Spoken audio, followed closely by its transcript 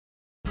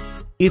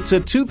It's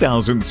a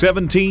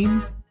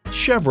 2017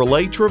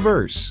 Chevrolet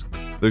Traverse.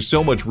 There's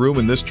so much room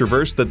in this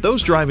Traverse that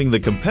those driving the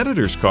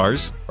competitors'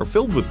 cars are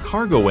filled with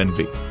cargo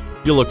envy.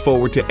 You'll look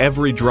forward to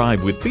every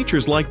drive with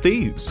features like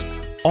these: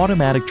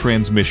 automatic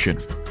transmission,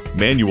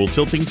 manual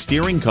tilting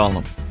steering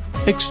column,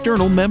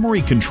 external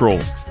memory control,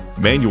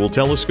 manual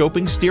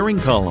telescoping steering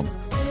column,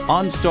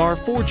 OnStar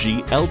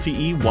 4G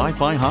LTE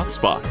Wi-Fi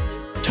hotspot,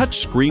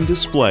 touchscreen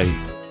display,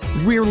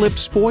 rear lip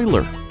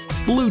spoiler,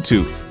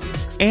 Bluetooth,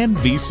 and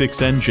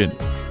V6 engine.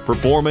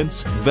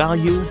 Performance,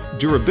 value,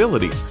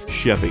 durability,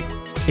 Chevy.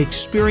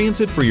 Experience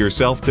it for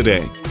yourself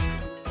today.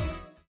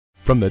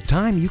 From the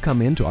time you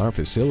come into our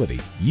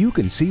facility, you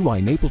can see why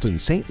Napleton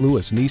St.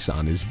 Louis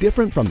Nissan is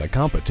different from the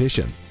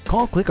competition.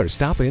 Call, click, or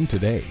stop in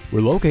today.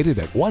 We're located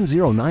at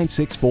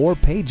 10964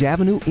 Page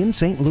Avenue in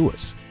St.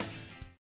 Louis.